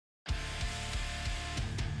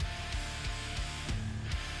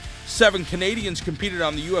7 Canadians competed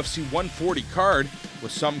on the UFC 140 card,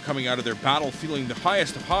 with some coming out of their battle feeling the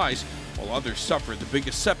highest of highs, while others suffered the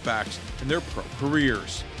biggest setbacks in their pro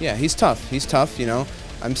careers. Yeah, he's tough. He's tough, you know.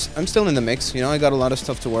 I'm still in the mix, you know. I got a lot of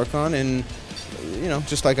stuff to work on, and, you know,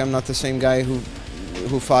 just like I'm not the same guy who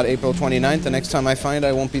fought April 29th, the next time I fight,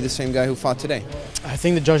 I won't be the same guy who fought today. I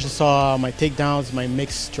think the judges saw my takedowns, my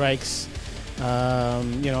mixed strikes. You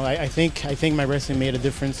know, I think my wrestling made a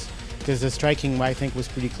difference, because the striking, I think, was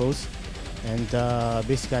pretty close. And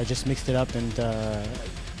basically, I just mixed it up, and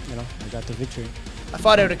you know, I got the victory. I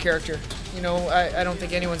fought out of character. You know, I don't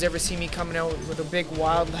think anyone's ever seen me coming out with a big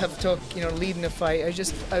wild left hook, you know, leading the fight.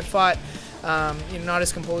 I fought, you know, not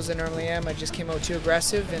as composed as I normally am. I just came out too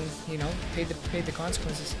aggressive, and, you know, paid the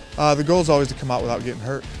consequences. The goal is always to come out without getting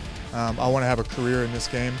hurt. I want to have a career in this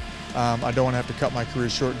game. I don't want to have to cut my career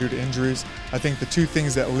short due to injuries. I think the two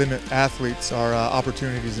things that limit athletes are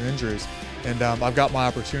opportunities and injuries. And I've got my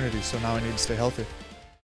opportunities, so now I need to stay healthy.